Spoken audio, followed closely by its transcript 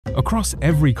Across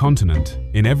every continent,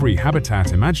 in every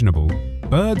habitat imaginable,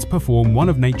 birds perform one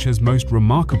of nature's most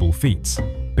remarkable feats: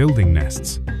 building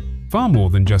nests. Far more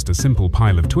than just a simple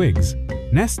pile of twigs,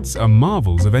 nests are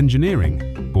marvels of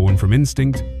engineering, born from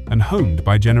instinct and honed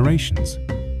by generations.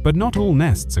 But not all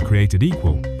nests are created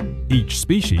equal. Each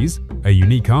species, a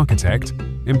unique architect,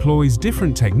 employs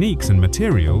different techniques and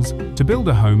materials to build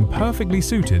a home perfectly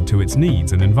suited to its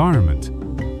needs and environment.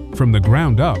 From the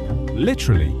ground up,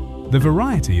 literally, the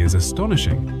variety is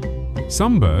astonishing.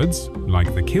 Some birds,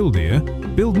 like the killdeer,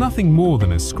 build nothing more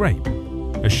than a scrape,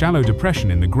 a shallow depression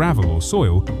in the gravel or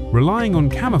soil, relying on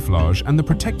camouflage and the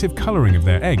protective coloring of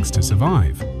their eggs to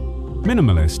survive.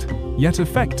 Minimalist, yet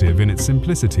effective in its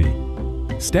simplicity.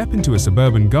 Step into a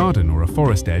suburban garden or a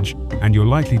forest edge, and you're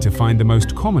likely to find the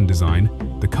most common design,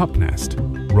 the cup nest.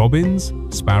 Robins,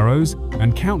 sparrows,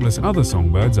 and countless other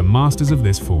songbirds are masters of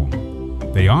this form.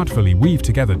 They artfully weave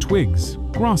together twigs,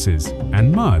 grasses,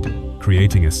 and mud,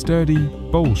 creating a sturdy,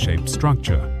 bowl-shaped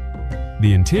structure.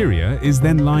 The interior is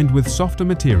then lined with softer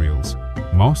materials,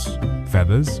 moss,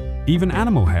 feathers, even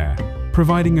animal hair,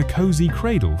 providing a cozy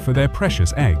cradle for their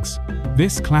precious eggs.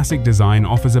 This classic design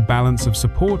offers a balance of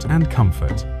support and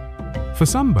comfort. For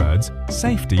some birds,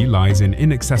 safety lies in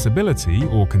inaccessibility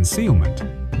or concealment.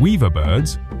 Weaver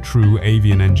birds, true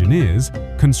avian engineers,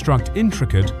 construct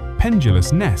intricate,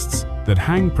 pendulous nests that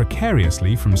hang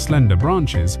precariously from slender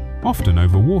branches, often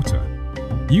over water.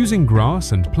 Using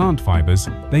grass and plant fibers,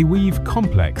 they weave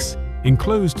complex,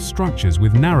 enclosed structures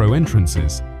with narrow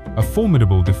entrances, a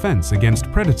formidable defense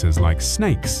against predators like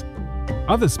snakes.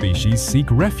 Other species seek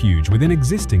refuge within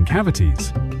existing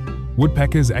cavities.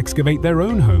 Woodpeckers excavate their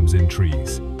own homes in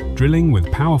trees, drilling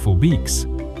with powerful beaks.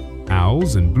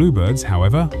 Owls and bluebirds,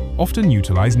 however, often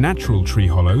utilize natural tree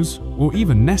hollows or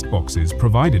even nest boxes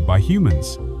provided by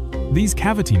humans. These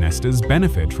cavity nesters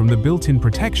benefit from the built-in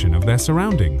protection of their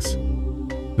surroundings.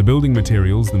 The building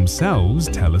materials themselves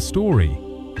tell a story.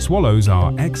 Swallows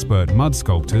are expert mud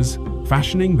sculptors,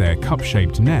 fashioning their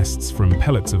cup-shaped nests from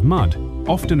pellets of mud,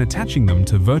 often attaching them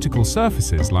to vertical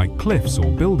surfaces like cliffs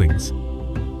or buildings.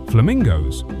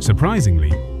 Flamingos,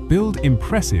 surprisingly, build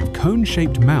impressive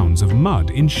cone-shaped mounds of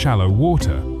mud in shallow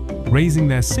water, raising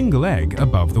their single egg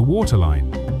above the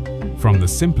waterline. From the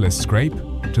simplest scrape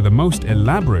to the most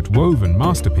elaborate woven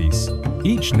masterpiece,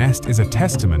 each nest is a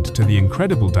testament to the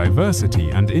incredible diversity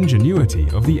and ingenuity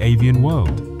of the avian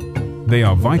world. They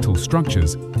are vital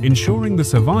structures, ensuring the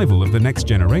survival of the next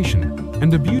generation,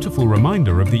 and a beautiful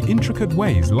reminder of the intricate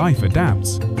ways life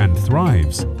adapts and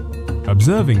thrives.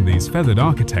 Observing these feathered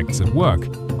architects at work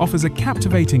offers a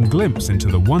captivating glimpse into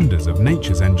the wonders of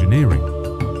nature's engineering.